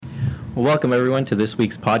Well, welcome everyone to this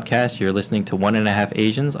week's podcast. You're listening to One and a Half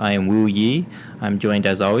Asians. I am Wu Yi. I'm joined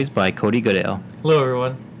as always by Cody Goodale. Hello,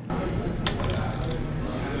 everyone.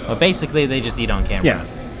 Well, basically, they just eat on camera. Yeah.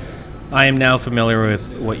 I am now familiar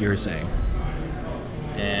with what you're saying.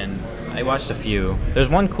 And I watched a few. There's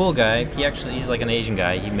one cool guy. He's like an Asian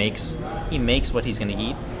guy. He makes what he's gonna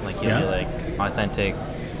eat. Like he'll be like authentic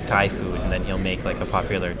Thai food, and then he'll make like a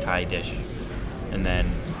popular Thai dish, and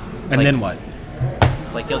then. And then what?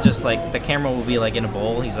 Like he'll just like the camera will be like in a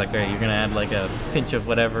bowl. He's like, all right, you're gonna add like a pinch of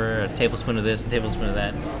whatever, a tablespoon of this, a tablespoon of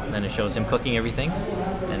that, and then it shows him cooking everything,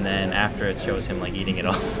 and then after it shows him like eating it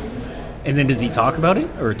all. And then does he talk about it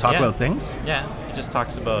or talk about things? Yeah, he just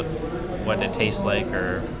talks about what it tastes like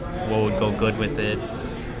or what would go good with it,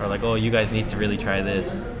 or like, oh, you guys need to really try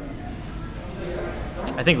this.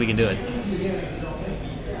 I think we can do it.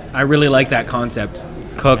 I really like that concept.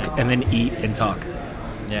 Cook and then eat and talk.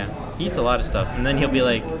 Yeah, he eats a lot of stuff, and then he'll be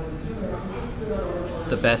like,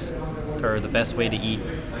 the best way to eat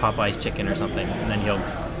Popeye's chicken or something, and then he'll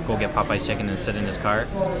go get Popeye's chicken and sit in his car,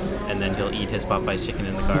 and then he'll eat his Popeye's chicken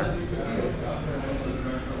in the car.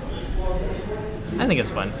 I think it's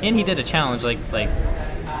fun. And he did a challenge, like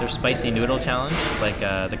their spicy noodle challenge, like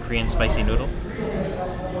the Korean spicy noodle.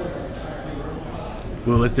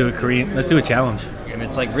 Well, let's do a challenge. And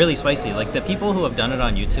it's like really spicy. Like the people who have done it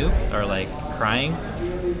on YouTube are like crying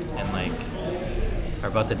and like are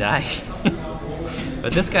about to die.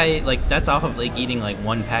 But this guy, like, that's off of like eating like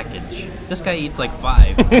one package. This guy eats like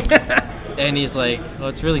 5. And he's like, well,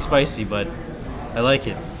 it's really spicy, but I like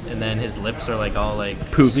it. And then his lips are like all like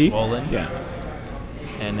poofy, swollen. Yeah.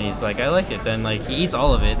 And he's like, I like it. Then like he eats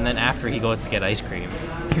all of it, and then after he goes to get ice cream.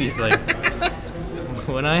 And he's like,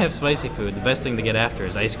 when I have spicy food, the best thing to get after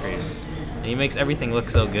is ice cream. And he makes everything look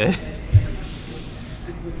so good.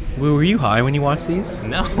 Well, were you high when you watched these?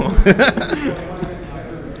 No.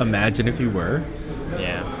 Imagine if you were.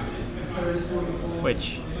 Yeah.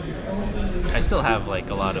 Which I still have like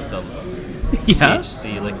a lot of the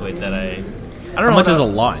THC liquid that I don't know. How much is a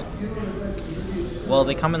lot? Well,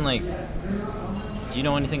 they come in like. Do you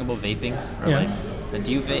know anything about vaping? Or Yeah. Like,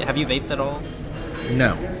 do you have you vaped at all?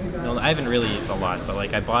 No. No, I haven't really a lot, but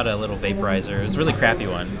like I bought a little vaporizer. It's a really crappy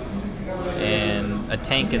one, and a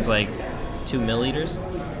tank is like 2 milliliters,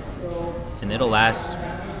 and it'll last.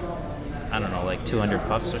 I don't know, like 200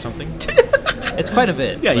 puffs or something. It's quite a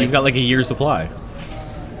bit. Yeah, you've got like a year's supply.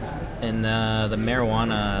 And the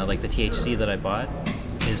marijuana, like the THC that I bought,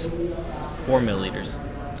 is 4 milliliters.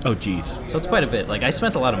 Oh, geez. So it's quite a bit. Like I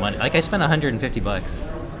spent a lot of money. Like I spent $150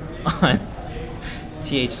 on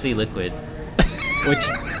THC liquid, which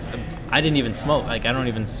I didn't even smoke. Like I don't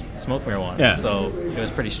even smoke marijuana. Yeah. So it was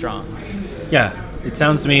pretty strong. Yeah. It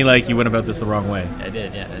sounds to me like you went about this the wrong way. I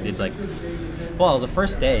did. Yeah, I did. Like, well, the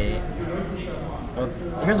first day. Well,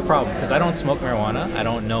 here's the problem, because I don't smoke marijuana. I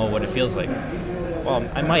don't know what it feels like. Well,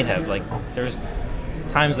 I might have. Like, there's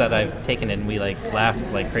times that I've taken it and we like laughed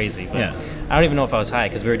like crazy. But Yeah. I don't even know if I was high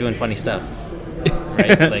because we were doing funny stuff.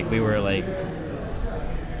 Right? Like we were like,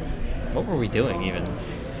 what were we doing even?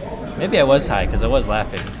 Maybe I was high because I was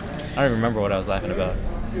laughing. I don't even remember what I was laughing about.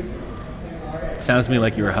 Sounds to me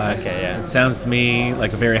like you were high. Okay, yeah. It sounds to me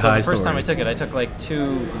like a very high story. The first time I took it, I took like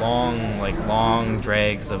 2 long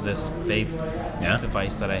drags of this vape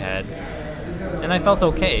device that I had, and I felt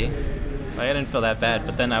okay. Like, I didn't feel that bad,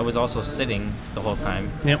 but then I was also sitting the whole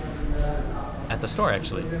time. Yep. At the store,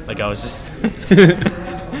 actually. Like I was just,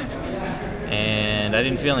 and I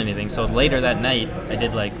didn't feel anything. So later that night, I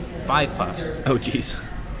did like 5 puffs. Oh, jeez.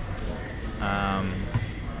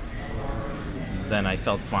 Then I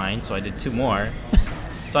felt fine, so I did 2 more.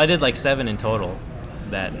 So I did like 7 in total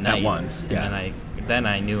that night. At once, yeah. And then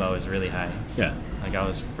I knew I was really high. Yeah. Like I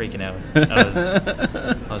was freaking out.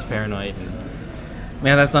 I was paranoid.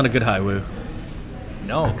 Man, that's not a good high, Woo.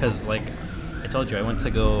 No, because like I told you, I went to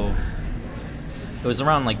go. It was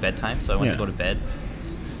around like bedtime, so I went to go to bed,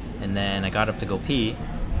 and then I got up to go pee,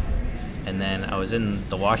 and then I was in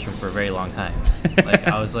the washroom for a very long time. Like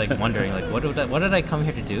I was like wondering, like what did I come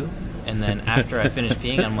here to do? And then after I finished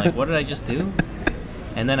peeing, I'm like, what did I just do?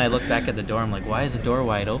 And then I look back at the door. I'm like, why is the door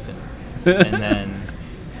wide open? And then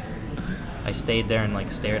I stayed there and like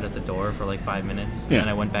stared at the door for like 5 minutes. And then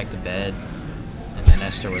I went back to bed. And then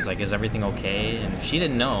Esther was like, is everything okay? And she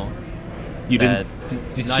didn't know. You didn't?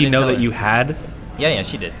 Did she know that you had? Yeah,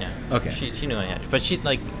 she did. Yeah. Okay. She knew I had, but she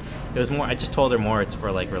like. It was more. I just told her more. It's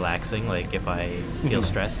for like relaxing. Like if I feel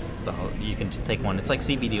stressed, so you can just take one. It's like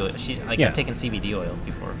CBD oil. I've taken CBD oil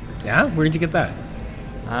before. Yeah. Where did you get that?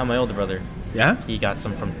 My older brother. Yeah. He got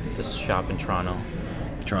some from this shop in Toronto.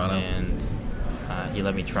 And he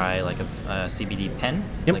let me try like a CBD pen,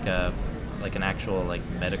 like a like an actual like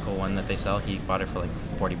medical one that they sell. He bought it for like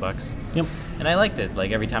 $40. Yep. And I liked it.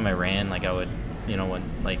 Like every time I ran, like I would, when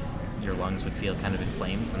like your lungs would feel kind of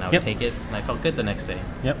inflamed, and I would take it, and I felt good the next day.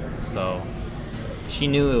 Yep. So she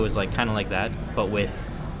knew it was like kind of like that, but with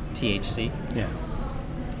THC. Yeah.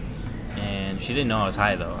 And she didn't know I was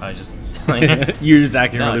high though. I was just like, you're just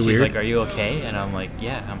acting really she's weird. Like, "Are you okay?" And I'm like,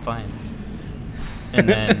 "Yeah, I'm fine." And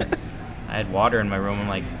then I had water in my room. I'm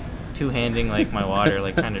like two-handing like my water,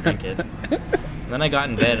 like trying to drink it. And then I got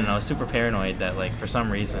in bed and I was super paranoid that like for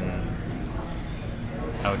some reason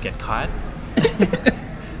I would get caught.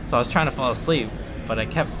 So I was trying to fall asleep, but I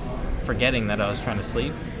kept forgetting that I was trying to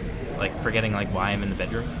sleep, like forgetting like why I'm in the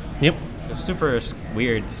bedroom. Yep. It was a super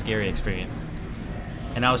weird, scary experience.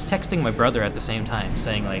 And I was texting my brother at the same time,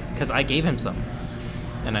 saying like, because I gave him some,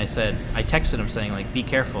 and I texted him saying like, be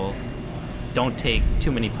careful, don't take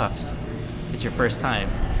too many puffs. It's your first time.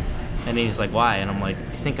 And he's like, why? And I'm like,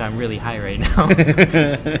 I think I'm really high right now,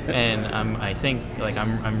 and I think like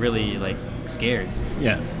I'm really like scared.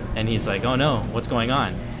 Yeah. And he's like, oh no, what's going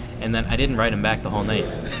on? And then I didn't write him back the whole night.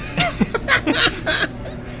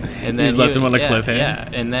 And then you just left him on a cliffhanger? Yeah,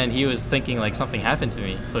 and then he was thinking like something happened to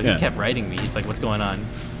me. So he kept writing me. He's like, what's going on?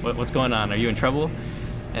 What's going on? Are you in trouble?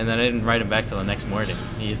 And then I didn't write him back till the next morning.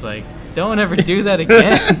 He's like, don't ever do that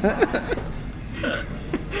again.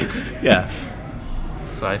 Yeah.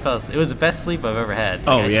 So it was the best sleep I've ever had.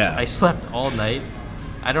 I slept all night.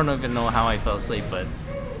 I don't even know how I fell asleep, but...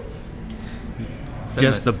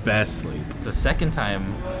 Just the best sleep. The second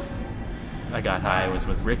time I got high was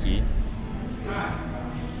with Ricky.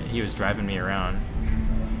 He was driving me around.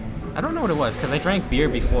 I don't know what it was, because I drank beer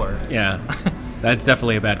before. Yeah. That's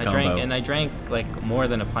definitely a bad combo. I drank like more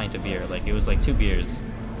than a pint of beer. Like it was like 2 beers.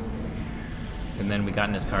 And then we got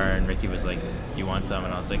in his car and Ricky was like, do you want some?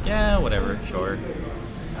 And I was like, yeah, whatever, sure.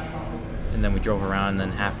 And then we drove around, and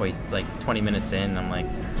then halfway, like 20 minutes in, I'm like,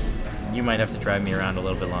 you might have to drive me around a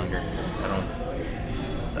little bit longer.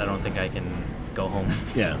 I don't think I can go home.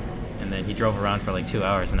 Yeah. And then he drove around for like 2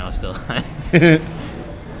 hours, and I was still high.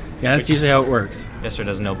 Yeah, that's usually how it works. Esther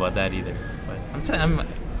doesn't know about that either. But I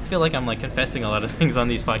feel like I'm like confessing a lot of things on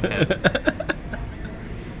these podcasts.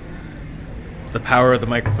 The power of the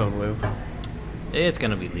microphone, Lou. It's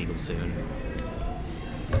gonna be legal soon.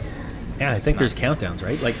 Yeah, I think there's countdowns,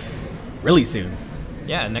 right? Like, really soon.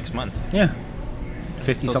 Yeah, next month. Yeah.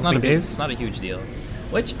 50-something days? It's not a huge deal.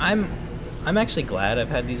 Which I'm actually glad I've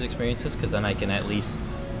had these experiences, because then I can at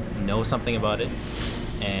least know something about it.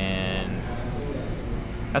 And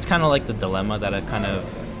that's kind of like the dilemma that I've kind of...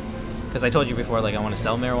 Because I told you before, like, I want to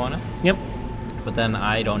sell marijuana. Yep. But then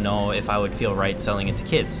I don't know if I would feel right selling it to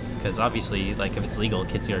kids. Because obviously, like, if it's legal,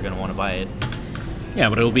 kids are going to want to buy it. Yeah,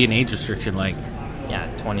 but it'll be an age restriction, like...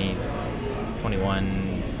 Yeah, 20, 21...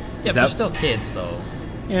 Yeah, but they're still kids, though.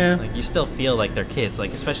 Yeah. Like, you still feel like they're kids.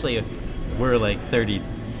 Like, especially if we're, like, 30...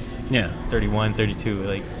 Yeah. 31, 32,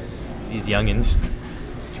 like, these youngins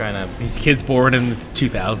trying to... These kids born in the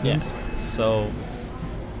 2000s. Yeah. So...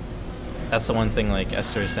 That's the one thing, like,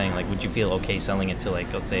 Esther is saying, like, would you feel okay selling it to,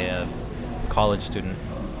 like, let's say a college student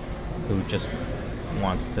who just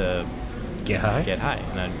wants to get high?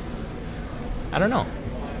 And I don't know.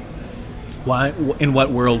 Why? In what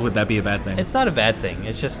world would that be a bad thing? It's not a bad thing.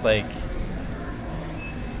 It's just, like,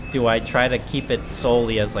 do I try to keep it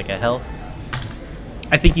solely as, like, a health?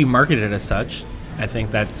 I think you market it as such. I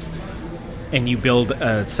think that's... And you build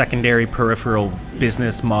a secondary peripheral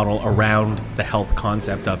business model around the health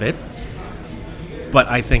concept of it. But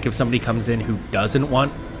I think if somebody comes in who doesn't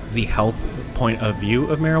want the health point of view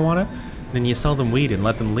of marijuana, then you sell them weed and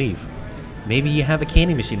let them leave. Maybe you have a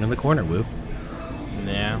candy machine in the corner, Woo.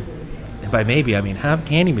 Yeah. And by maybe, I mean have a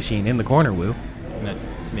candy machine in the corner, Woo.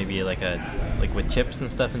 Maybe like with chips and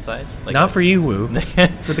stuff inside? Like Not for you, Woo.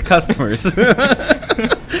 For the customers.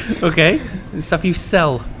 Okay? The stuff you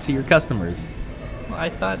sell to your customers. Well, I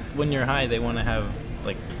thought when you're high, they want to have,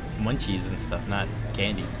 like, munchies and stuff, not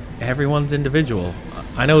candy. Everyone's individual.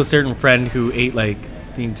 I know a certain friend who ate, like,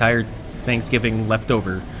 the entire Thanksgiving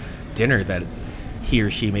leftover dinner that he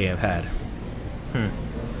or she may have had.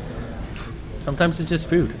 Sometimes it's just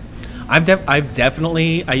food. I've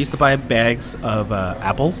definitely... I used to buy bags of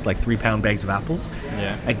apples, like 3-pound bags of apples.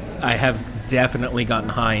 Yeah. I have definitely gotten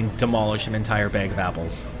high and demolished an entire bag of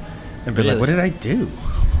apples. And be Really? like, what did I do?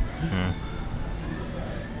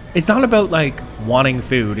 It's not about, like, wanting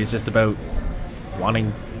food. It's just about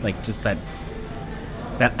wanting, like, just that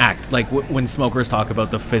act. Like, when smokers talk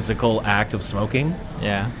about the physical act of smoking.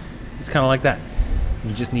 Yeah. It's kind of like that.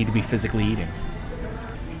 You just need to be physically eating.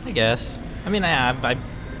 I guess. I mean,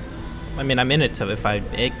 I'm in it to... If I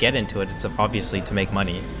get into it, it's obviously to make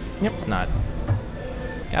money. Yep. It's not...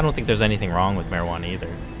 I don't think there's anything wrong with marijuana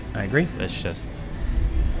either. I agree. It's just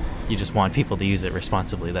you just want people to use it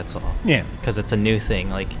responsibly. That's all. Yeah. Because it's a new thing.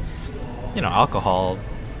 Like, alcohol.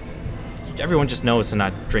 Everyone just knows to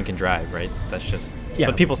not drink and drive, right? That's just. Yeah.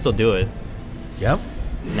 But people still do it. Yep.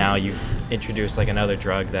 Now you introduce like another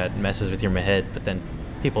drug that messes with your head, but then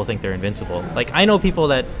people think they're invincible. Like, I know people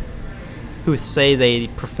who say they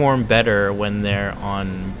perform better when they're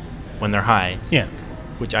high. Yeah.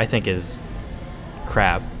 Which I think is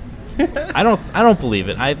crap. I don't believe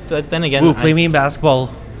it. But then again, play me in basketball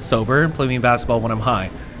sober and play me in basketball when I'm high.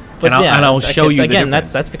 But and I'll show you again, the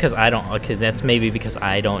difference. that's because I don't. Okay, that's maybe because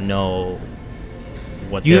I don't know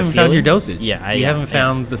what you haven't found your dosage. Yeah, you haven't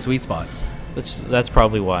found the sweet spot. That's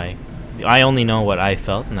probably why. I only know what I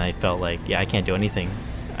felt, and I felt like, I can't do anything.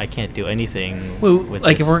 I can't do anything. With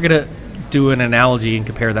like this. if we're gonna do an analogy and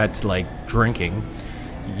compare that to like drinking,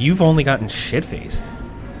 you've only gotten shit faced.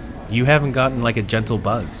 You haven't gotten like a gentle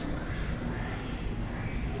buzz.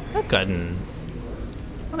 I've gotten.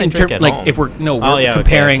 If we're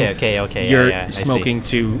comparing okay, your smoking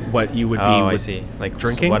to what you would be with I see. Like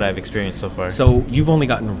drinking. What I've experienced so far. So you've only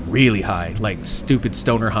gotten really high, like stupid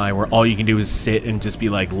stoner high, where all you can do is sit and just be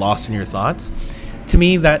like lost in your thoughts. To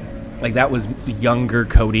me, that was younger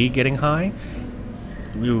Cody getting high.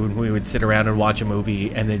 We would sit around and watch a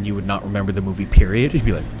movie, and then you would not remember the movie. Period. You'd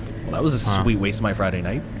be like, "Well, that was a sweet waste of my Friday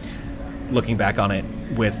night." Looking back on it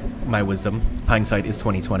with my wisdom, hindsight is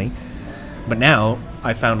 20/20. But now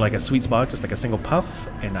I found like a sweet spot, just like a single puff,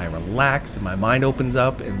 and I relax, and my mind opens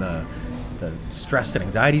up, and the stress and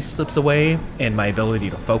anxiety slips away, and my ability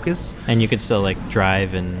to focus. And you could still like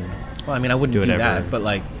drive and. Well, I mean, I wouldn't do that, but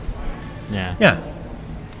like. Yeah.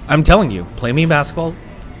 I'm telling you, play me in basketball,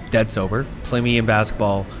 dead sober. Play me in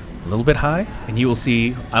basketball, a little bit high, and you will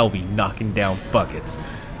see I will be knocking down buckets.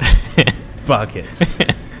 Buckets.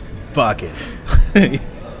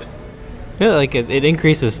 Yeah, like it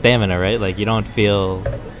increases stamina, right? Like you don't feel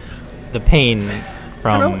the pain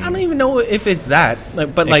from. I don't even know if it's that,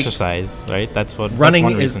 but exercise, right? That's what running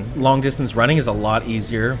that's one is. reason. Long distance running is a lot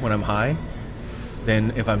easier when I'm high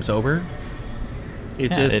than if I'm sober.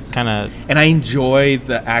 It's kind of. And I enjoy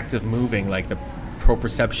the act of moving, like the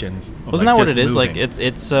proprioception. Wasn't that what it is? Like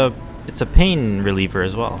it's a pain reliever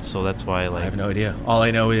as well. So that's why I have no idea. All I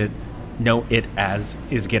know it as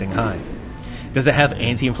is getting high. Does it have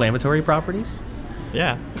anti-inflammatory properties?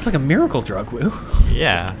 Yeah. It's like a miracle drug, Woo.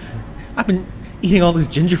 Yeah. I've been eating all this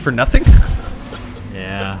ginger for nothing.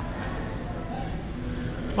 Yeah.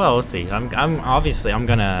 Well, we'll see. I'm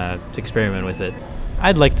gonna experiment with it.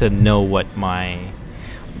 I'd like to know what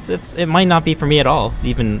it might not be for me at all,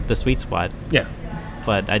 even the sweet spot. Yeah.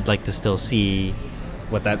 But I'd like to still see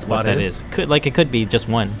what that spot is. It could be just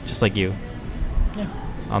one, just like you. Yeah.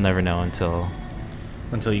 I'll never know until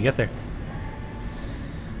you get there.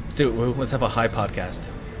 Let's do it, Woo. Let's have a high podcast.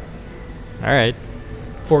 All right.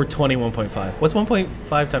 420, 1.5. What's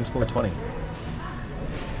 1.5 times 420?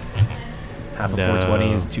 Half of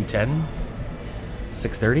 420 is 210.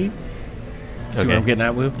 630. See what I'm getting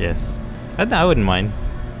at, Woo? Yes. I wouldn't mind.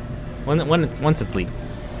 Once it's legal.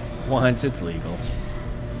 Once it's legal.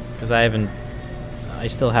 Because I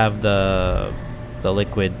still have the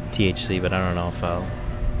liquid THC, but I don't know if I'm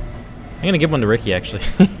gonna give one to Ricky actually.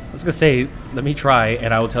 I was gonna say, let me try,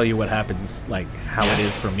 and I will tell you what happens, like how it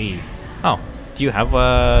is for me. Oh, do you have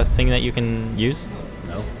a thing that you can use?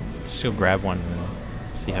 No. Just go grab one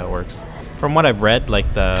and see how it works. From what I've read,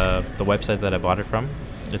 like the website that I bought it from,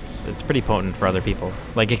 it's pretty potent for other people.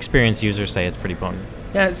 Like experienced users say it's pretty potent.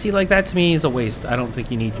 Yeah, see, like that to me is a waste. I don't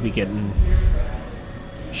think you need to be getting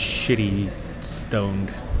shitty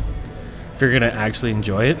stoned if you're gonna actually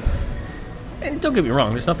enjoy it. And don't get me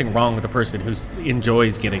wrong, there's nothing wrong with a person who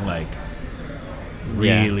enjoys getting like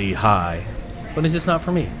really high, but it's just not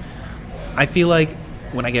for me. I feel like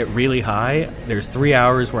when I get really high, there's 3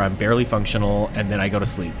 hours where I'm barely functional, and then I go to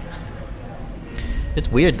sleep.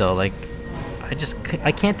 It's weird though. Like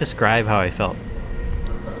I can't describe how I felt.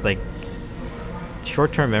 Like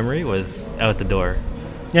short-term memory was out the door.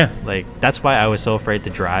 Yeah. Like that's why I was so afraid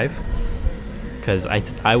to drive, because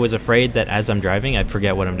I was afraid that as I'm driving I'd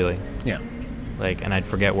forget what I'm doing. Yeah. Like, and I'd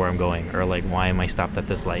forget where I'm going, or like, why am I stopped at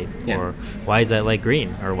this light, yeah. or why is that light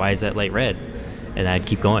green, or why is that light red, and I'd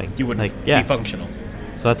keep going. You wouldn't like, be functional.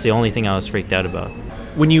 So that's the only thing I was freaked out about.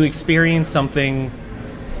 When you experience something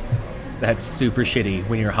that's super shitty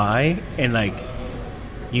when you're high, and like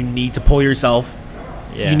you need to pull yourself,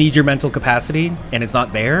 you need your mental capacity, and it's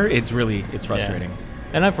not there. It's frustrating. Yeah.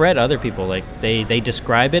 And I've read other people like they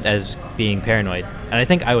describe it as being paranoid, and I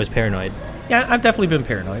think I was paranoid. Yeah, I've definitely been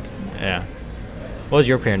paranoid. Yeah. What was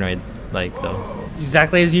your paranoid like, though?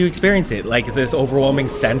 exactly as you experience it, like this overwhelming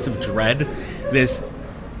sense of dread, this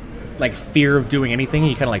like fear of doing anything.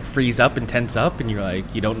 You kind of like freeze up and tense up, and you're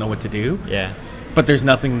like, you don't know what to do. Yeah. But there's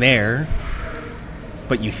nothing there,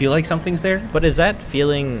 but you feel like something's there. But is that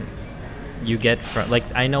feeling you get from, like,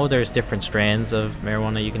 I know there's different strands of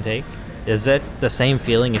marijuana you can take. Is it the same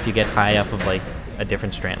feeling if you get high off of like a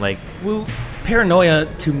different strand? Like, Well, paranoia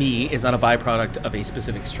to me is not a byproduct of a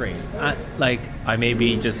specific strain. I may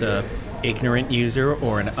be just a ignorant user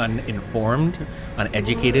or an uninformed,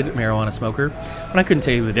 uneducated marijuana smoker, but I couldn't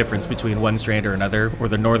tell you the difference between one strand or another, or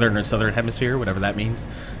the northern or southern hemisphere, whatever that means,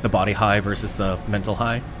 the body high versus the mental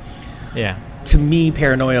high. yeah. To me,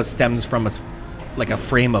 paranoia stems from a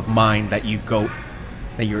frame of mind that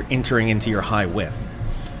you're entering into your high with.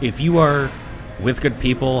 If you are with good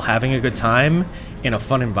people, having a good time in a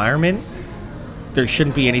fun environment, there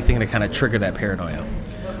shouldn't be anything to kind of trigger that paranoia.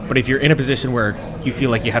 But if you're in a position where you feel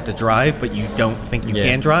like you have to drive, but you don't think you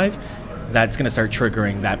can drive, that's going to start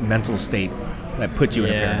triggering that mental state that puts you in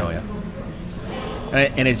a paranoia.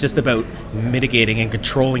 And it's just about mitigating and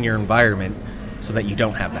controlling your environment so that you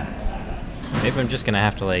don't have that. Maybe I'm just gonna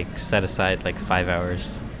have to like set aside like 5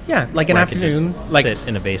 hours. Yeah, like an where I can afternoon. just Like sit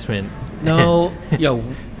in a basement. no, yo,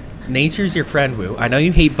 nature's your friend, Woo. I know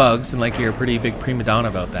you hate bugs and like you're a pretty big prima donna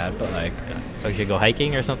about that, but like, So we should go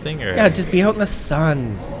hiking or something, or yeah, just be out in the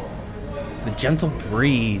sun, the gentle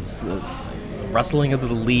breeze, the rustling of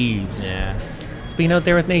the leaves. yeah. Just being out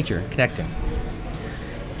there with nature, connecting.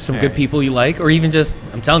 Some good Alright. people you like, or even just,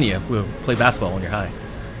 I'm telling you, Woo, play basketball when you're high.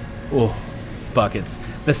 Oh, buckets.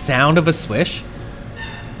 The sound of a swish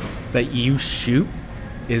that you shoot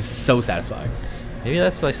is so satisfying. Maybe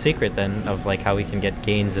that's the secret then of like how we can get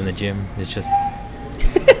gains in the gym. Is just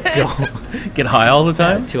go. Get high all the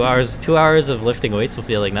time? 2 hours. 2 hours of lifting weights will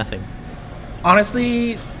feel like nothing.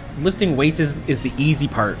 Honestly, lifting weights is the easy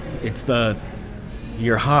part. It's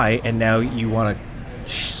you're high and now you want to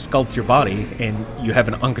sculpt your body and you have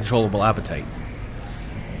an uncontrollable appetite.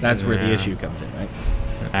 That's where the Yeah. issue comes in, right?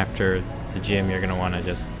 After the gym, you're gonna want to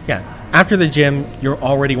just Yeah. After the gym, you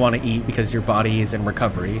already want to eat because your body is in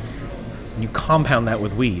recovery. You compound that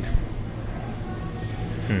with weed.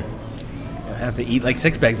 You have to eat like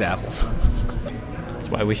 6 bags of apples. That's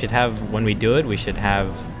why we should have, when we do it, we should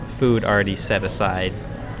have food already set aside,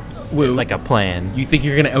 Woo, like a plan. you think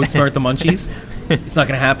you're going to outsmart the munchies? It's not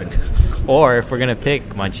going to happen. Or if we're gonna pick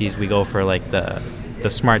munchies, we go for like the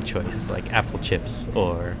smart choice, like apple chips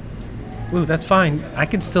or Woo, that's fine. I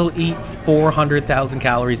can still eat 400,000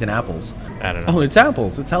 calories in apples. I don't know, Oh, it's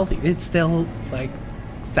apples. It's healthy. It's still like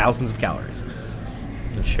thousands of calories.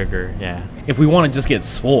 sugar. Yeah. If we want to just get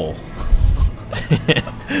swole,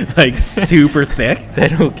 like super thick.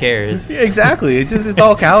 Then who cares? Yeah, exactly. It's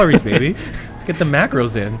all calories, baby. Get the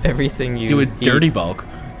macros in. Everything you Do a dirty eat bulk.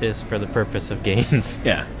 is for the purpose of gains.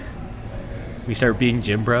 Yeah. We start being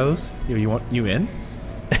gym bros. You in?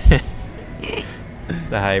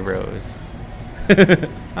 The high bros.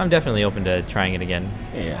 I'm definitely open to trying it again.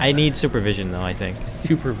 Yeah. I need supervision though, I think.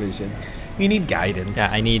 Supervision. You need guidance. Yeah,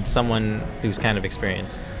 I need someone who's kind of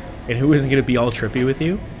experienced. And who isn't going to be all trippy with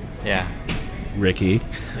you? Yeah. Ricky.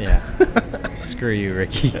 Yeah. Screw you,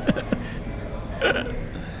 Ricky.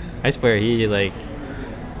 I swear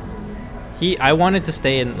I wanted to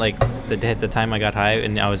stay in like the time I got high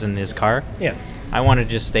and I was in his car. Yeah. I wanted to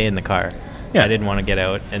just stay in the car. Yeah. I didn't want to get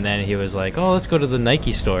out. And then he was like, "Oh, let's go to the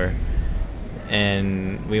Nike store."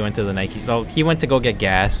 And we went to the Nike. Oh, he went to go get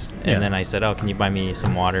gas, and Yeah. then I said, "Oh, can you buy me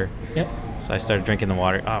some water?" Yep. So I started drinking the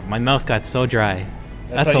water. Oh, my mouth got so dry.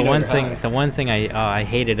 That's That's how the you know one you're thing. high. The one thing I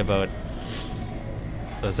hated about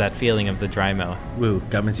was that feeling of the dry mouth. Woo,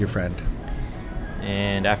 gum is your friend.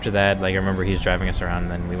 And after that, like I remember he was driving us around,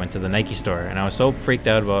 and then we went to the Nike store, and I was so freaked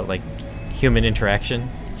out about like human interaction,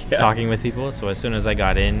 Yeah. talking with people. So as soon as I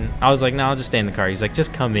got in, I was like, "No, I'll just stay in the car." He's like,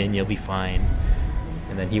 "Just come in, you'll be fine."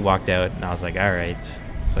 And then he walked out, and I was like, "All right."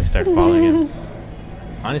 So I started following him.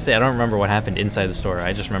 Honestly, I don't remember what happened inside the store.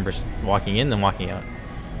 I just remember walking in, then walking out.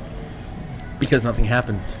 Because nothing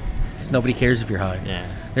happened. Because nobody cares if you're high. Yeah.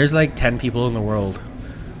 There's like 10 people in the world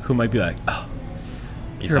who might be like, "Oh,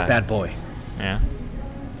 He's you're high. a bad boy." Yeah.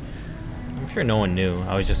 I'm sure no one knew.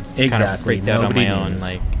 I was just kind of Exactly. freaked out on Nobody my own,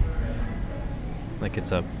 knows. like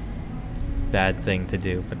it's a bad thing to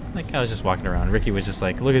do. But like I was just walking around. Ricky was just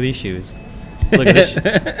like, "Look at these shoes. Look at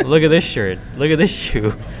this. Look at this shirt. Look at this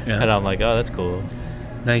shoe." Yeah. And I'm like, "Oh, that's cool."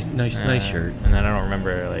 Nice shirt. And then I don't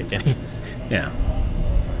remember like any. Yeah.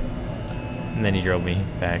 And then he drove me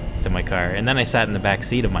back to my car, and then I sat in the back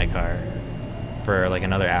seat of my car for like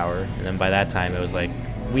another hour. And then by that time, it was like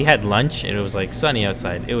we had lunch, and it was like sunny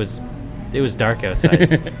outside. It was dark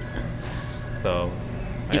outside. So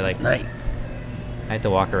It was night. I had to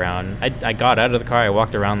walk around. I got out of the car. I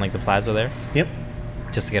walked around like the plaza there. Yep.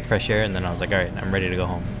 Just to get fresh air, and then I was like, all right, I'm ready to go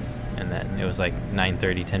home. And then it was like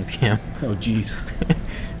 9:30, 10 p.m. Oh, jeez.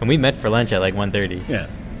 And we met for lunch at like 1:30. Yeah.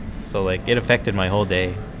 So like it affected my whole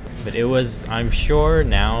day. But it was, I'm sure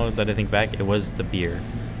now that I think back, it was the beer.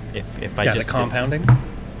 If I just the compounding.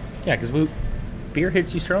 Yeah, because beer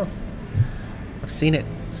hits you strong. I've seen it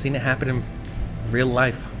happen in real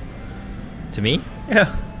life. To me?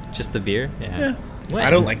 Yeah. Just the beer? Yeah. When? I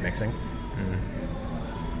don't like mixing.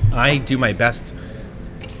 I do my best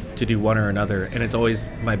to do one or another, and it's always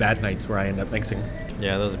my bad nights where I end up mixing.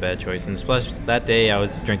 Yeah, that was a bad choice. And plus, that day I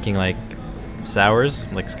was drinking like sours.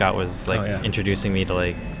 Like Scott was like introducing me to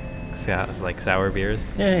like sour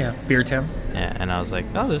beers. Yeah. Beer town. Yeah, and I was like,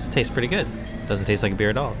 oh, this tastes pretty good. Doesn't taste like a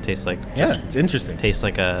beer at all. It tastes like it's interesting. Tastes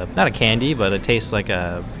like not a candy, but it tastes like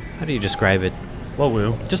a, how do you describe it? Well,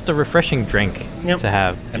 woo. Just a refreshing drink to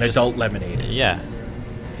have. An adult lemonade.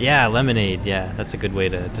 Yeah, lemonade. Yeah, that's a good way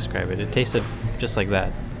to describe it. It tasted just like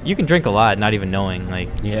that. You can drink a lot, not even knowing. Like,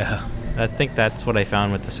 yeah, I think that's what I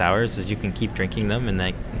found with the sours is you can keep drinking them and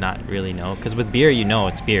like not really know. Because with beer, you know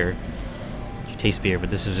it's beer. You taste beer, but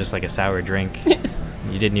this is just like a sour drink.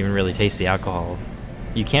 You didn't even really taste the alcohol.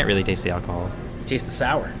 You can't really taste the alcohol. You taste the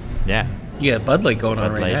sour. Yeah. You got Bud Light going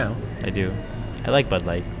on right Light. now. I do. I like Bud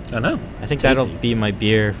Light. I know. I think that'll be my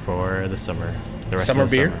beer for the summer. The rest summer of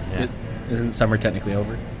the beer? Summer. Yeah. Isn't summer technically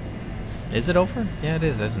over? Is it over? Yeah, it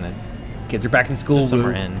is, isn't it? Kids are back in school. The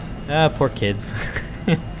summer end. Poor kids.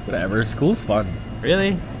 Whatever. School's fun.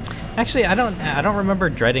 Really? Actually, I don't remember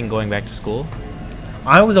dreading going back to school.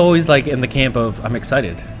 I was always like in the camp of I'm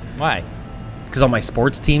excited. Why? Because all my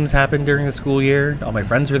sports teams happened during the school year. All my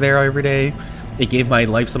friends were there every day. It gave my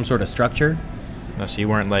life some sort of structure. No, so you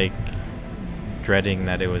weren't like dreading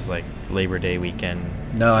that it was like Labor Day weekend.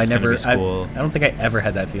 No, I never. I don't think I ever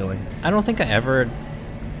had that feeling. I don't think I ever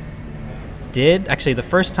did. Actually, the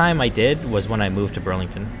first time I did was when I moved to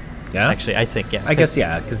Burlington. Yeah. Actually, I think I guess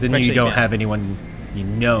because then you don't have anyone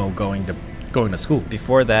going to school.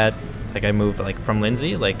 Before that, like I moved like from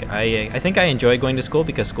Lindsay. Like I think I enjoyed going to school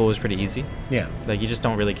because school was pretty easy. Yeah. Like you just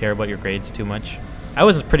don't really care about your grades too much. I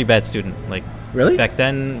was a pretty bad student. Like really back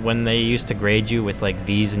then when they used to grade you with like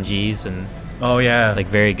V's and G's and. Oh yeah. Like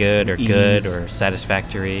very good or E's. Good or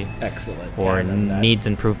satisfactory. Excellent. Or needs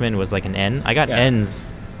improvement was like an N. I got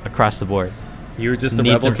N's across the board. You were just a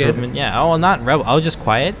needs rebel improvement. Kid? Yeah. Oh, not rebel. I was just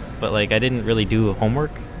quiet, but like I didn't really do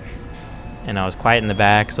homework. And I was quiet in the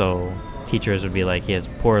back, so teachers would be like, he has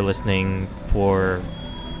poor listening, poor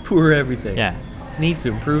everything. Yeah. Needs to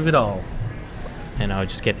improve it all. And I would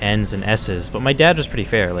just get N's and S's. But my dad was pretty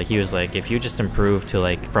fair. Like he was like, if you just improve to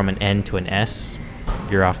like from an N to an S,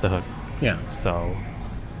 you're off the hook. Yeah. So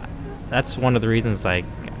that's one of the reasons like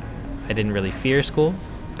I didn't really fear school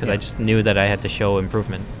because I just knew that I had to show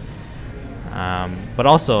improvement. But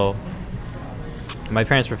also, my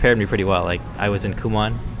parents prepared me pretty well. Like I was in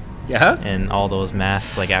Kumon. Yeah. And all those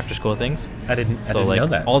math like after school things. I didn't like, know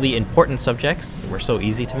that. All the important subjects were so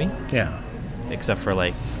easy to me. Yeah. Except for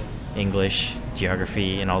like English,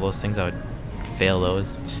 geography, and all those things. I would fail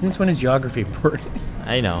those. Since when is geography important?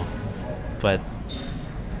 I know, but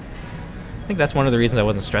I think that's one of the reasons I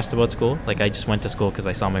wasn't stressed about school. Like I just went to school because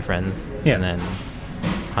I saw my friends and then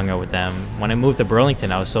hung out with them. When I moved to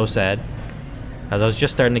Burlington, I was so sad. I was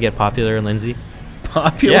just starting to get popular in Lindsay.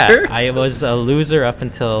 Popular? Yeah, I was a loser up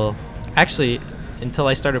until I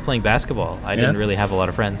started playing basketball. I didn't really have a lot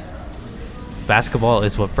of friends. Basketball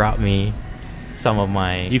is what brought me some of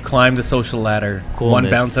my You climbed the social ladder coolness. One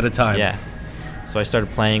bounce at a time. Yeah. So I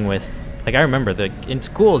started playing with, like I remember, in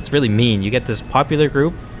school it's really mean. You get this popular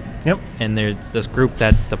group. Yep. And there's this group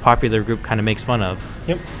that the popular group kind of makes fun of.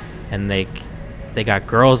 Yep. And they got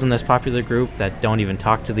girls in this popular group that don't even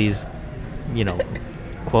talk to these,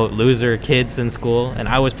 quote, loser kids in school. And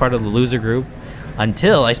I was part of the loser group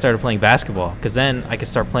until I started playing basketball. Because then I could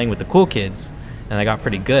start playing with the cool kids. And I got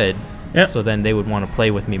pretty good. Yep. So then they would want to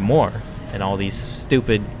play with me more. And all these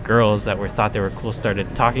stupid girls that thought they were cool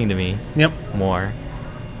started talking to me more.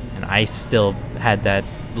 And I still had that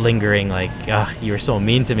lingering like you were so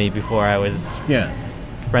mean to me before I was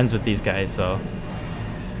friends with these guys. So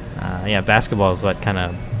basketball is what kind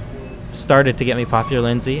of started to get me popular in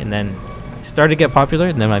Lindsay, and then I started to get popular,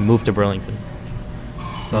 and then I moved to Burlington.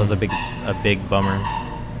 So it was a big bummer.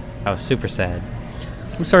 I was super sad.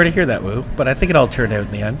 I'm sorry to hear that, Woo, but I think it all turned out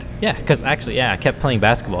in the end. Yeah, because actually I kept playing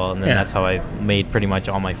basketball, and then that's how I made pretty much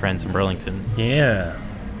all my friends in Burlington. Yeah.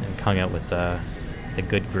 And hung out with the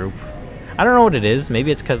good group. I don't know what it is. Maybe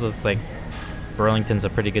it's because it's like Burlington's a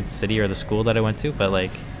pretty good city, or the school that I went to, but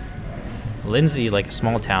like Lindsay, like a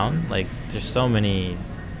small town, like there's so many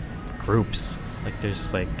groups. Like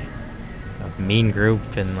there's like a mean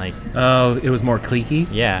group and like. Oh, it was more cliquey.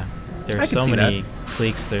 Yeah, I there's could so see many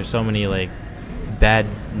cliques. There's so many like bad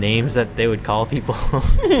names that they would call people.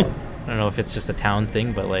 I don't know if it's just a town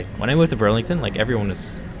thing, but like when I moved to Burlington, like everyone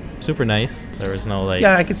was super nice. There was no like.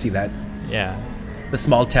 Yeah, I could see that. Yeah. The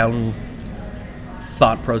small town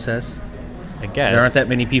thought process. I guess There aren't that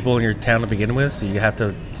many people in your town to begin with, so you have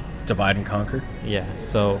to divide and conquer. Yeah.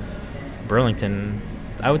 So Burlington,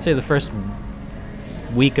 I would say the first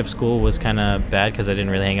week of school was kind of bad because I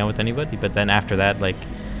didn't really hang out with anybody. But then after that, like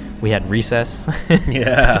we had recess.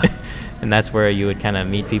 Yeah. And that's where you would kind of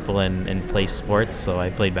meet people and play sports. So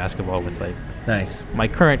I played basketball with like Nice. my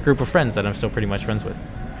current group of friends that I'm still pretty much friends with.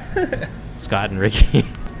 Scott and Ricky.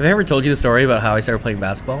 Have I ever told you the story about how I started playing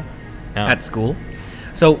basketball No. at school?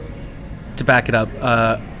 So, to back it up,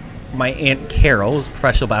 my Aunt Carol was a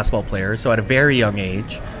professional basketball player, so at a very young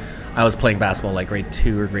age, I was playing basketball like grade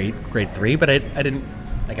 2 or grade 3, but I didn't,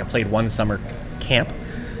 like I played one summer camp,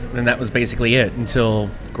 and then that was basically it until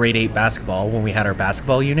grade 8 basketball when we had our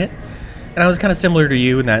basketball unit. And I was kind of similar to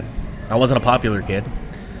you in that I wasn't a popular kid.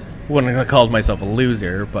 Wouldn't have called myself a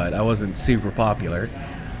loser, but I wasn't super popular.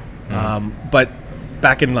 But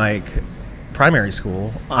back in like primary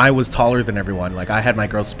school, I was taller than everyone. Like I had my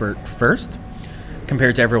growth spurt first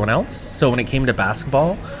compared to everyone else. So when it came to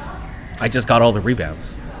basketball, I just got all the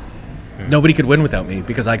rebounds. Nobody could win without me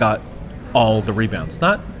because I got all the rebounds.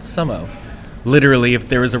 Not some of. Literally, if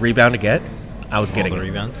there was a rebound to get, I was getting all the it.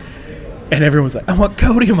 rebounds. And everyone was like, I want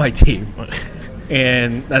Cody on my team.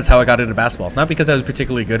 And that's how I got into basketball. Not because I was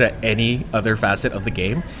particularly good at any other facet of the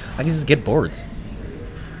game. I could just get boards.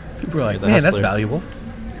 People were like, You're the man, that's hustler." valuable.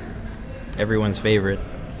 Everyone's favorite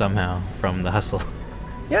somehow from the hustle.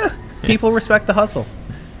 Yeah, people respect the hustle.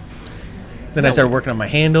 Then I started working on my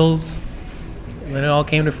handles. And then it all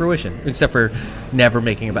came to fruition. Except for never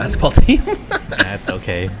making a basketball team. That's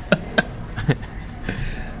okay.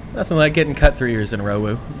 Nothing like getting cut 3 years in a row,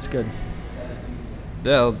 Woo. It's good.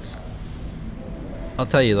 Well, I'll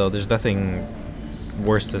tell you though, there's nothing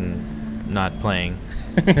worse than not playing.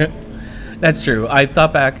 That's true. I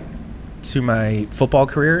thought back to my football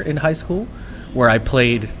career in high school where I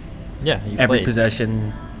played Yeah, you every played.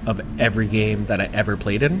 possession of every game that I ever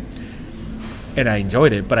played in. And I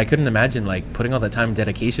enjoyed it, but I couldn't imagine like putting all that time and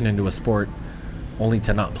dedication into a sport only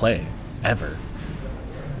to not play ever.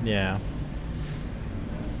 Yeah.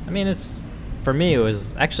 I mean, it's for me. It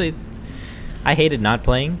was actually I hated not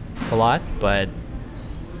playing a lot, but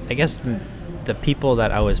I guess the people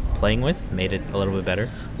that I was playing with made it a little bit better.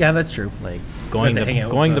 Yeah, that's true. Like going to hang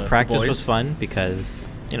out going with to the practice boys. was fun because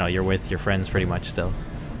you're with your friends pretty much still,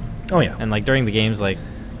 Oh yeah. and like during the games, like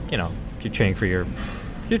you're cheering for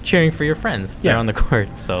your friends. Yeah. They're on the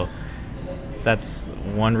court, so that's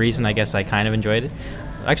one reason I guess I kind of enjoyed it.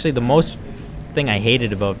 Actually, the most thing I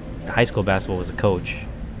hated about high school basketball was the coach.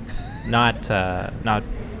 Not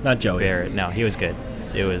Joey. Barrett. No, he was good.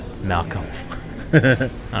 It was Malcolm. I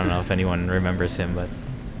don't know if anyone remembers him, but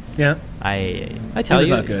Yeah. I tell was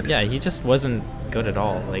you, not good. Yeah, he just wasn't good at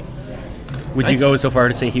all. Like Would you go so far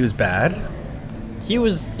to say he was bad? he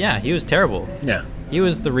was terrible. Yeah. He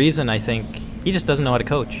was the reason I think he just doesn't know how to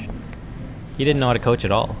coach. He didn't know how to coach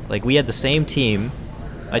at all. Like we had the same team.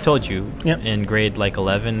 I told you Yep. in grade like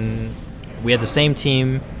 11, we had the same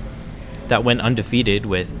team that went undefeated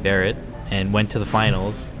with Barrett and went to the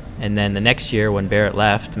finals. And then the next year when Barrett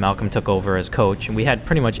left, Malcolm took over as coach, and we had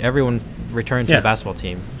pretty much everyone return to Yeah. the basketball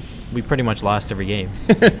team. We pretty much lost every game.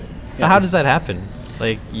 Yeah, How it was- does that happen?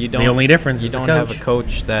 Like you don't. The only difference you is the don't have a coach.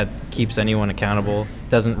 coach that keeps anyone accountable,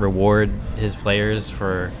 doesn't reward his players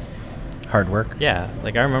for. Hard work. Yeah,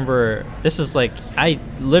 like I remember. This is like I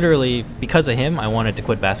literally because of him, I wanted to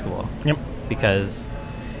quit basketball Yep. because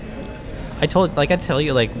I tell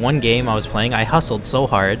you, like one game I was playing, I hustled so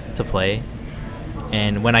hard to play,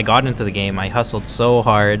 and when I got into the game, I hustled so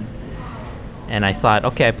hard, and I thought,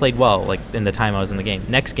 okay, I played well, like in the time I was in the game.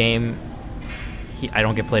 Next game, I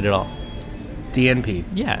don't get played at all. DNP.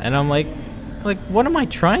 Yeah, and I'm like, what am I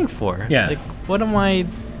trying for? Yeah. Like, what am I?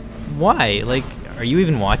 Why? Like, are you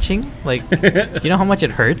even watching? Like, do you know how much it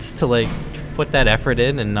hurts to like put that effort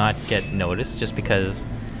in and not get noticed just because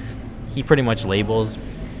he pretty much labels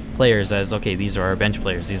players as okay, these are our bench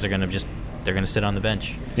players. These are they're gonna sit on the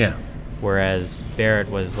bench. Yeah. Whereas Barrett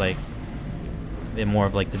was like in more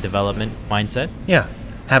of like the development mindset, Yeah.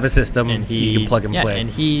 Have a system and you can plug and play. and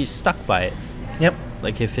he stuck by it. Yep.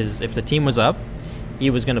 Like if the team was up, he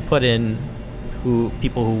was gonna put in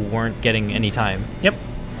people who weren't getting any time. Yep.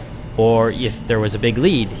 Or if there was a big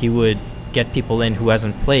lead, he would get people in who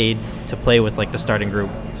hasn't played to play with like the starting group,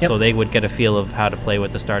 Yep. so they would get a feel of how to play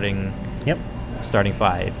with the starting Yep.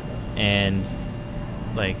 five. And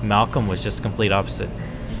like Malcolm was just complete opposite.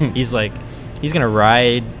 He's like, he's gonna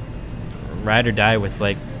ride or die with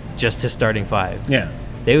like just his starting 5. Yeah.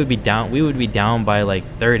 They would be down. We would be down by like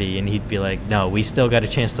 30, and he'd be like, "No, we still got a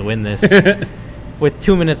chance to win this." With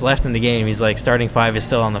 2 minutes left in the game, he's like, "Starting 5 is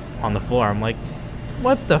still on the floor." I'm like,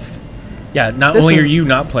 "What the?" Yeah. Not only are you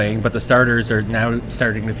not playing, but the starters are now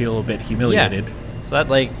starting to feel a bit humiliated. Yeah. So that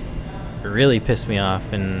like really pissed me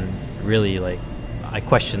off, and really like I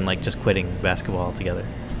questioned like just quitting basketball altogether.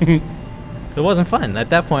 It wasn't fun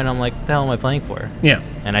at that point. I'm like, "What the hell am I playing for?" Yeah.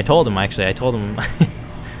 And I told him I told him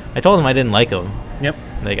I didn't like him. Yep.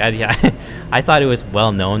 Like I thought it was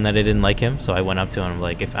well known that I didn't like him, so I went up to him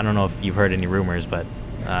like, I don't know if you've heard any rumors, but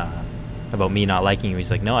about me not liking him.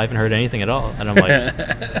 He's like, "No, I haven't heard anything at all." And I'm like,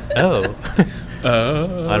 "Oh,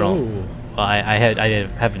 I don't. Well, I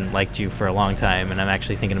haven't liked you for a long time, and I'm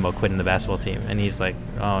actually thinking about quitting the basketball team." And he's like,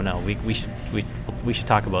 "Oh no, we should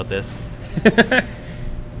talk about this."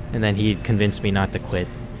 And then he convinced me not to quit.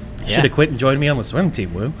 You should have quit and joined me on the swim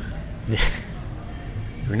team, Woo.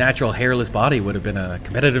 Your natural hairless body would have been a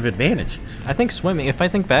competitive advantage. I think swimming, if I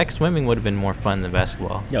think back, swimming would have been more fun than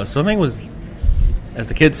basketball. Yo, swimming was, as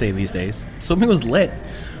the kids say these days, swimming was lit.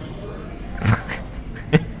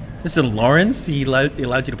 Mr. Lawrence, he allowed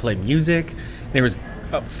you to play music. There was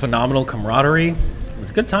a phenomenal camaraderie. It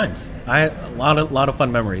was good times. I had a lot of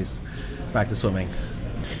fun memories back to swimming.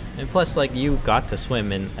 And plus, like, you got to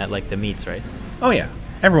swim at like the meets, right? Oh yeah,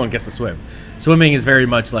 everyone gets to swim. Swimming is very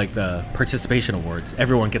much like the participation awards.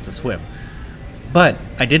 Everyone gets to swim. But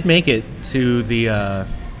I did make it to the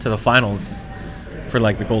finals for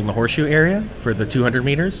like the Golden Horseshoe area for the 200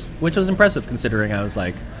 meters, which was impressive considering I was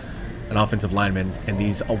like an offensive lineman and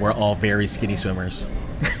these were all very skinny swimmers.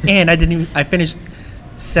 And I finished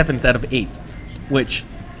 7th out of 8th, which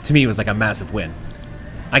to me was like a massive win.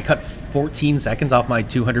 I cut 14 seconds off my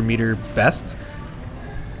 200 meter best.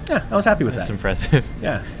 Yeah, I was happy with that. That's impressive.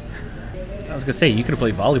 Yeah. I was going to say, you could have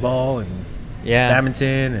played volleyball and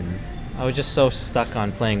badminton. And I was just so stuck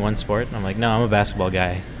on playing one sport. And I'm like, no, I'm a basketball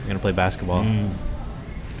guy. I'm going to play basketball.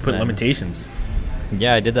 Put limitations.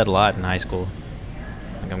 Yeah, I did that a lot in high school.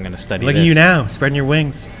 Like, I'm going to study Look this. at you now, spreading your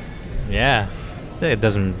wings. Yeah. It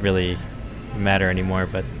doesn't really matter anymore,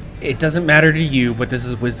 but... It doesn't matter to you, but this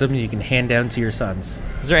is wisdom you can hand down to your sons.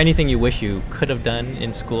 Is there anything you wish you could have done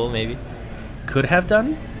in school, maybe? Could have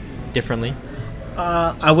done? Differently?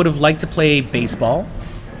 I would have liked to play baseball.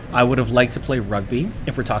 I would have liked to play rugby,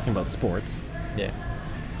 if we're talking about sports. Yeah.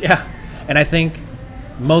 Yeah. And I think,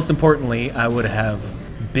 most importantly, I would have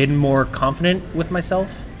been more confident with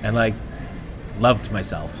myself and, like, loved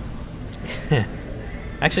myself.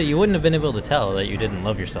 Actually, you wouldn't have been able to tell that you didn't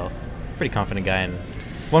love yourself. Pretty confident guy, and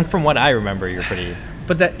from what I remember, you're pretty...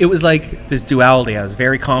 But that it was like this duality. I was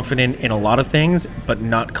very confident in a lot of things, but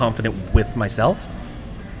not confident with myself.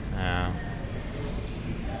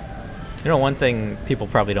 You know, one thing people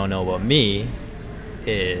probably don't know about me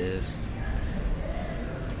is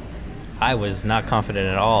I was not confident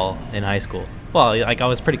at all in high school. Well, like, I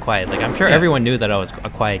was pretty quiet. Like, I'm sure everyone knew that I was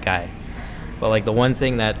a quiet guy. But, like, the one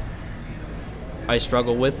thing that I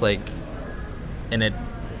struggle with, like, and it...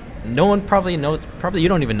 No one probably knows, probably you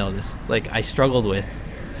don't even know this, like, I struggled with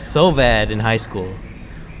so bad in high school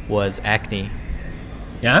was acne.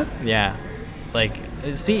 Yeah? Yeah. Like,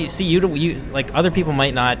 see, you like, other people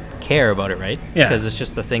might not care about it, right? Yeah. Because it's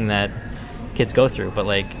just the thing that kids go through. But,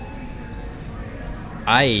 like,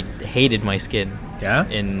 I hated my skin. Yeah?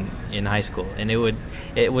 In high school. And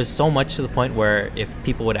it was so much to the point where if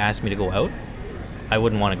people would ask me to go out, I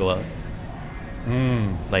wouldn't want to go out.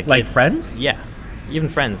 Like friends? Yeah. Even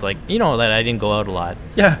friends, like, you know that I didn't go out a lot.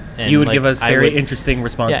 Yeah, and you would like, give us very interesting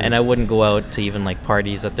responses. Yeah, and I wouldn't go out to even like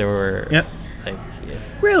parties that there were. Yep. Like,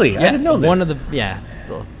 really, I didn't know this. One of the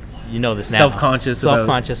so you know this now. Self-conscious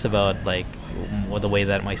about like the way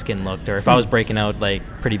that my skin looked, or if I was breaking out like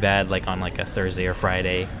pretty bad, like on like a Thursday or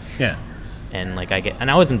Friday. Yeah. And like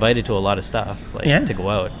I was invited to a lot of stuff, like to go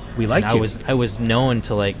out. We liked you. I was known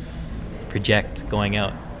to like project going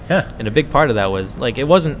out. Yeah. And a big part of that was, like, it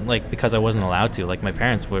wasn't, like, because I wasn't allowed to. Like, my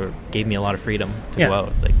parents gave me a lot of freedom to go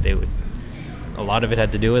out. Like, a lot of it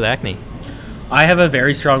had to do with acne. I have a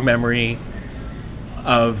very strong memory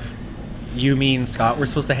of you, me, and Scott were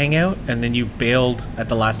supposed to hang out, and then you bailed at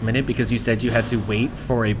the last minute because you said you had to wait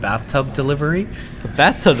for a bathtub delivery. A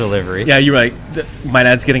bathtub delivery? Yeah, you were like, my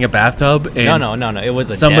dad's getting a bathtub. And No. It was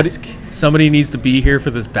a desk. Somebody needs to be here for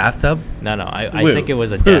this bathtub. No. I think it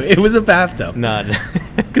was a desk. It was a bathtub. No.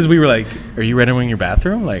 Because we were like, are you renovating your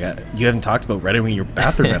bathroom? Like, you haven't talked about renovating your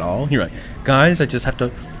bathroom at all. You're like, guys, I just have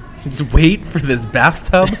to just wait for this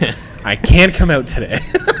bathtub. I can't come out today.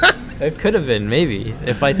 It could have been, maybe.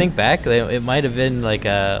 If I think back, it might have been like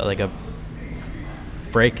a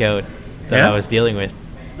breakout that I was dealing with.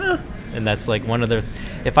 And that's like one of the...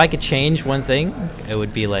 If I could change one thing, it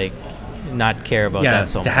would be like not care about that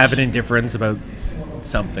so much. To have an indifference about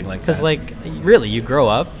something like that. Because like, really, you grow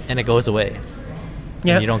up and it goes away.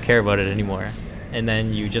 Yeah. And you don't care about it anymore. And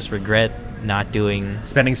then you just regret not doing...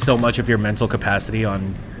 Spending so much of your mental capacity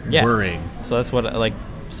on worrying. So that's what, like,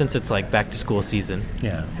 since it's like back to school season.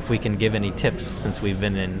 Yeah. If we can give any tips, since we've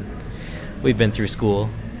been through school,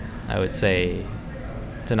 I would say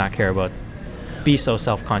to not care about, be so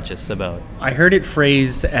self-conscious about. I heard it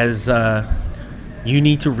phrased as you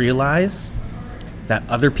need to realize that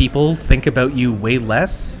other people think about you way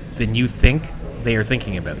less than you think they are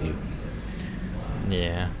thinking about you.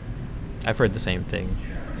 Yeah. I've heard the same thing.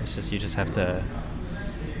 It's just, you just have to,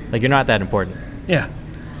 like, you're not that important. Yeah.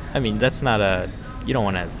 I mean, that's not you don't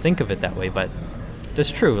want to think of it that way, but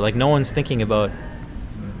that's true. Like, no one's thinking about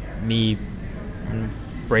me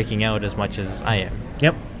breaking out as much as I am.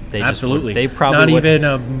 Yep. Absolutely. They probably not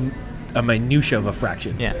even a minutia of a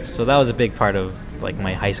fraction. Yeah. So that was a big part of like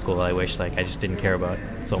my high school. I wish like I just didn't care about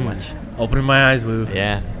so much. Opening my eyes, Woo.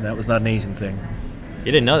 Yeah. That was not an Asian thing.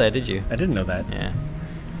 You didn't know that, did you? I didn't know that. Yeah.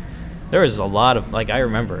 There was a lot of like, I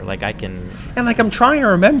remember like I can. And like I'm trying to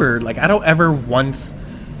remember, like I don't ever once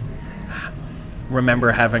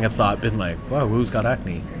remember having a thought been like, wow, Woo's got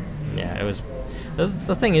acne. Yeah, it was.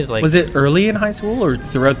 The thing is, like... Was it early in high school or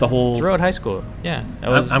throughout the whole... Throughout high school, yeah.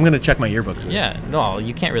 I'm going to check my yearbooks. Yeah, no,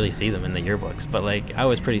 you can't really see them in the yearbooks, but, like, I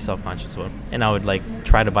was pretty self-conscious about it. And I would, like,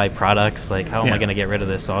 try to buy products, like, how am I going to get rid of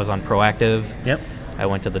this? So I was on Proactive. Yep. I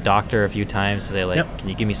went to the doctor a few times to say, like, can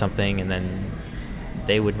you give me something? And then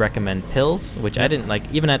they would recommend pills, which I didn't, like,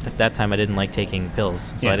 even at that time, I didn't like taking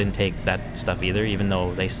pills. So I didn't take that stuff either, even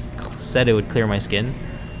though they said it would clear my skin.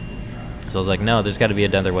 So I was like, no, there's got to be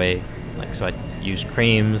another way. Like, so I used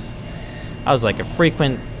creams. I was like a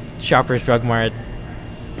frequent Shoppers Drug Mart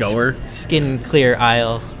goer, skin clear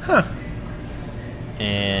aisle. Huh.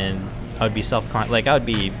 And I would be like I would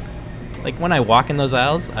be like when I walk in those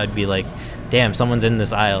aisles, I'd be like, damn, someone's in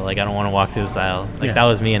this aisle. Like I don't want to walk through this aisle. Like that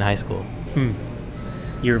was me in high school.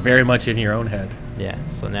 You're very much in your own head. Yeah.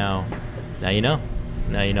 So now you know.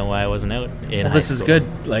 Now you know why I wasn't out in high this school. Is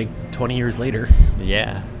good. Like 20 years later.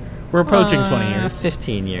 Yeah. We're approaching 20 years.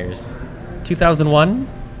 15 years. 2001?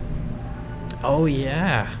 Oh,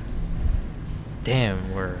 yeah.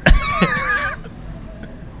 Damn, we're...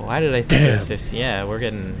 Why did I think it was 15? Yeah, we're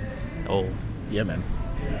getting old. Yeah, man.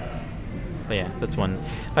 But yeah, that's one.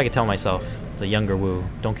 If I could tell myself, the younger Woo,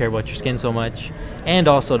 don't care about your skin so much, and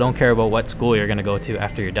also don't care about what school you're going to go to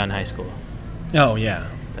after you're done high school. Oh, yeah.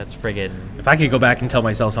 That's friggin'... If I could go back and tell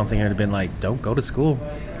myself something, it would have been like, don't go to school.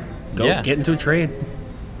 Go get into a trade.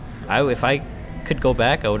 If I could go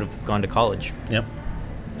back, I would have gone to college. Yep.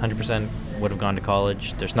 100% would have gone to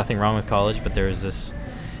college. There's nothing wrong with college, but there's this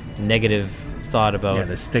negative thought about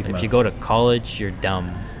the stigma. If you go to college, you're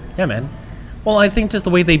dumb. Yeah, man. Well, I think just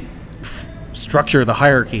the way they structure the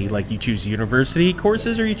hierarchy, like you choose university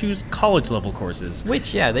courses or you choose college level courses.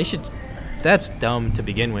 Which, they should. That's dumb to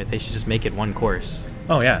begin with. They should just make it one course.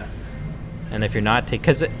 Oh, yeah. And if you're not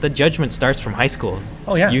because the judgment starts from high school.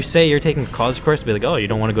 Oh, yeah. You say you're taking a college course, be like, oh, you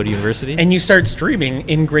don't want to go to university? And you start streaming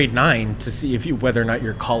in grade 9 to see whether or not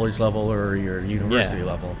you're college level or your university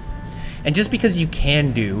level. And just because you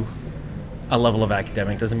can do a level of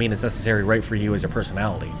academic doesn't mean it's necessarily right for you as a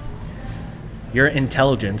personality. Your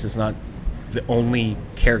intelligence is not the only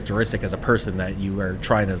characteristic as a person that you are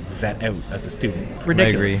trying to vet out as a student.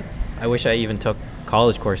 Ridiculous. I agree. I wish I even took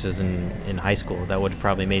college courses in high school. That would have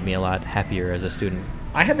probably made me a lot happier as a student.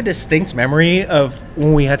 I have a distinct memory of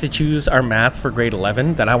when we had to choose our math for grade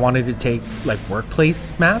 11 that I wanted to take like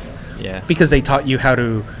workplace math. Yeah. Because they taught you how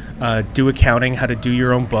to do accounting, how to do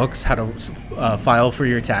your own books, how to file for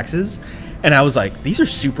your taxes. And I was like, these are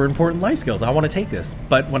super important life skills. I want to take this.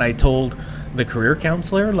 But when I told the career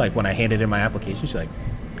counselor, like when I handed in my application, she's like,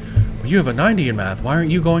 well, you have a 90 in math. Why aren't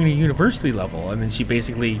you going to university level? And then she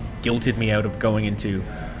basically guilted me out of going into...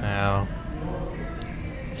 Wow.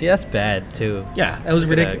 See, that's bad, too. Yeah, that was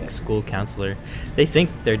ridiculous. School counselor. They think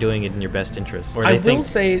they're doing it in your best interest. Or I will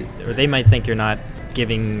say... Or they might think you're not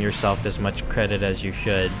giving yourself as much credit as you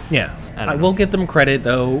should. Yeah. I will give them credit,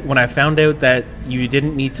 though, when I found out that you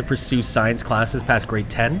didn't need to pursue science classes past grade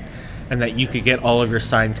 10, and that you could get all of your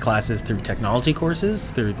science classes through technology courses,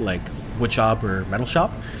 through, like, woodshop or metal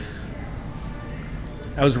shop.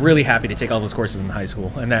 I was really happy to take all those courses in high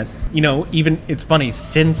school. And that, even, it's funny,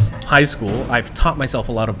 since high school, I've taught myself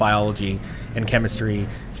a lot of biology and chemistry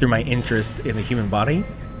through my interest in the human body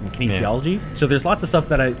and kinesiology. Yeah. So there's lots of stuff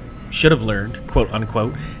that should have learned, quote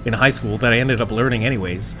unquote, in high school that I ended up learning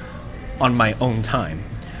anyways on my own time.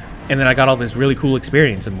 And then I got all this really cool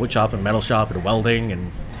experience in wood shop and metal shop and welding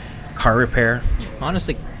and car repair.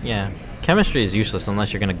 Honestly, yeah. Chemistry is useless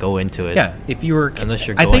unless you're going to go into it. Yeah, if you were... Unless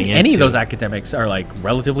you're I going think any of into- those academics are, like,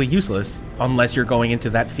 relatively useless unless you're going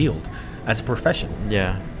into that field as a profession.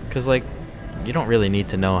 Yeah, because, like, you don't really need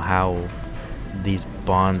to know how these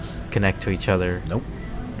bonds connect to each other. Nope.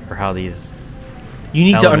 Or how these... You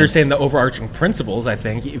need to elements- understand the overarching principles, I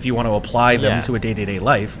think, if you want to apply them Yeah. to a day-to-day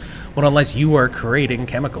life. But unless you are creating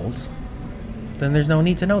chemicals, then there's no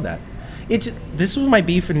need to know that. This was my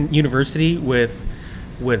beef in university with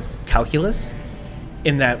calculus,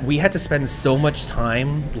 in that we had to spend so much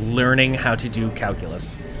time learning how to do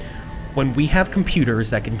calculus. When we have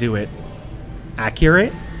computers that can do it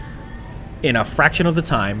accurate in a fraction of the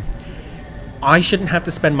time, I shouldn't have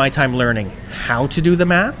to spend my time learning how to do the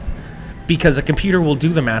math, because a computer will do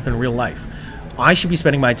the math in real life. I should be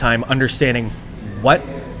spending my time understanding what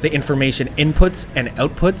the information inputs and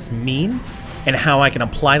outputs mean and how I can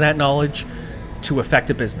apply that knowledge to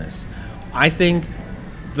affect a business. I think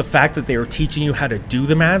the fact that they were teaching you how to do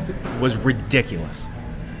the math was ridiculous.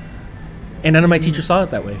 And none of my teachers saw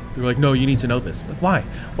it that way. They were like, no, you need to know this. Like, why?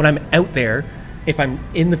 When I'm out there, if I'm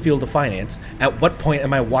in the field of finance, at what point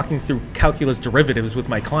am I walking through calculus derivatives with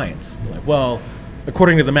my clients? Like, well,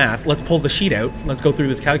 according to the math, let's pull the sheet out. Let's go through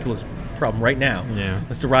this calculus problem right now. Yeah.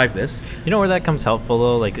 Let's derive this. You know where that comes helpful,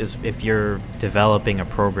 though? Like, is if you're developing a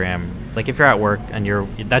program, like if you're at work and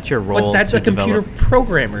that's your role. But that's to a computer develop.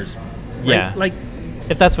 programmer's. Right? Yeah. Like,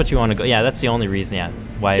 If that's what you want to go, yeah, that's the only reason. Yeah,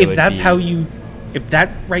 why. if that's how you,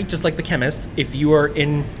 right, just like the chemist, if you are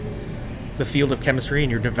in the field of chemistry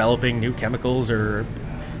and you're developing new chemicals, then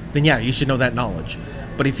yeah, you should know that knowledge.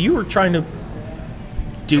 But if you were trying to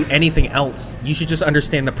do anything else, you should just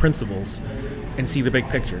understand the principles and see the big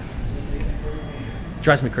picture.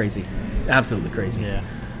 Drives me crazy, absolutely crazy.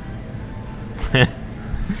 Yeah.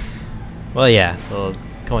 Well, yeah. Well,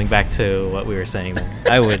 going back to what we were saying,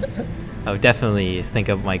 then, I would definitely think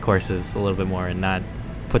of my courses a little bit more and not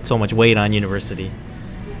put so much weight on university.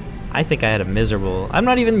 I think I had a miserable... I'm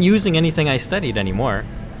not even using anything I studied anymore.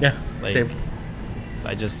 Yeah, Like, same.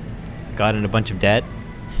 I just got in a bunch of debt,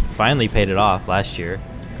 finally paid it off last year.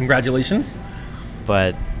 Congratulations.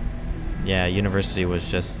 But, yeah, university was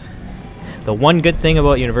just... The one good thing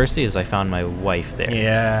about university is I found my wife there.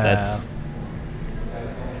 Yeah. That's...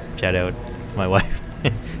 Shout out to my wife.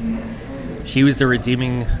 She was the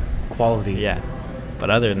redeeming quality. Yeah, but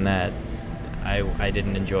other than that, I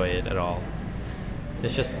didn't enjoy it at all.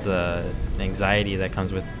 It's just the anxiety that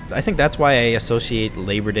comes with... I think that's why I associate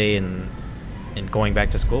Labor Day and going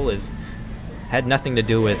back to school had nothing to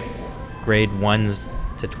do with grade 1s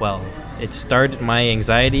to 12. It started... My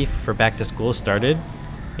anxiety for back to school started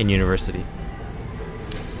in university.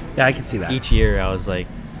 Yeah, I can see that. Each year I was like,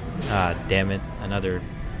 damn it, another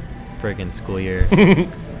friggin' school year.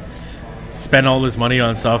 Spend all this money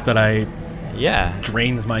on stuff that Yeah.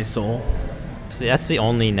 drains my soul. See, that's the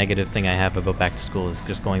only negative thing I have about back to school is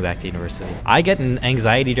just going back to university. I get an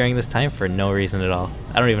anxiety during this time for no reason at all.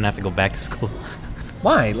 I don't even have to go back to school.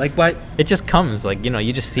 Why? Like, what? It just comes, like,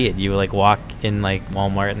 you just see it. You like walk in like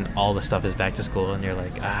Walmart and all the stuff is back to school and you're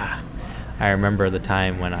like, I remember the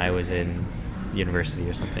time when I was in university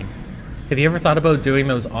or something. Have you ever thought about doing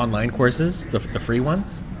those online courses, the free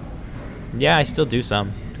ones? Yeah, I still do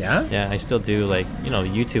some. Yeah? Yeah, I still do. Like,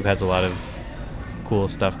 YouTube has a lot of cool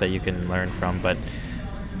stuff that you can learn from. But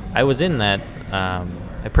I was in that.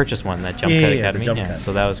 I purchased one, that Jump Cut the Academy. Jump Cut.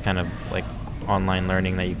 So that was kind of like online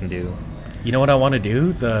learning that you can do. You know what I want to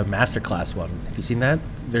do? The masterclass one. Have you seen that?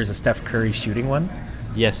 There's a Steph Curry shooting one.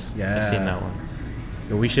 Yes, Yeah. I've seen that one.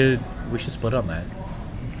 Yeah, we should split on that.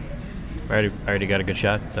 I already got a good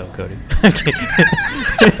shot though, Cody.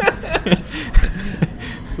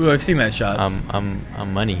 Ooh, I've seen that shot.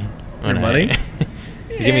 I'm money. Your money?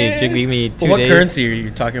 Give me 2 What days. currency are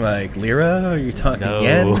you talking? Like lira? Or are you talking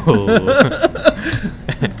yen? No.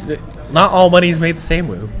 Not all money is made the same,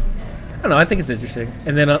 Woo. I don't know. I think it's interesting.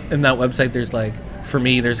 And then in that website, there's like, for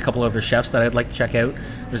me, there's a couple other chefs that I'd like to check out.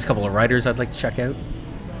 There's a couple of writers I'd like to check out.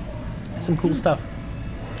 Some cool stuff.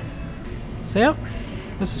 So yeah,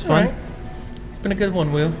 this is fun. All right. It's been a good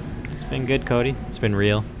one, Woo. It's been good, Cody. It's been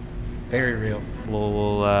real. Very real.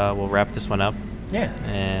 We'll wrap this one up. Yeah.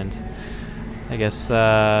 And I guess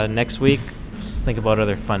next week, let's think about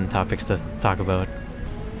other fun topics to talk about.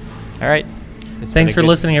 All right. Thanks for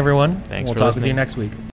listening, everyone. Thanks We'll for talk with you listening. next week.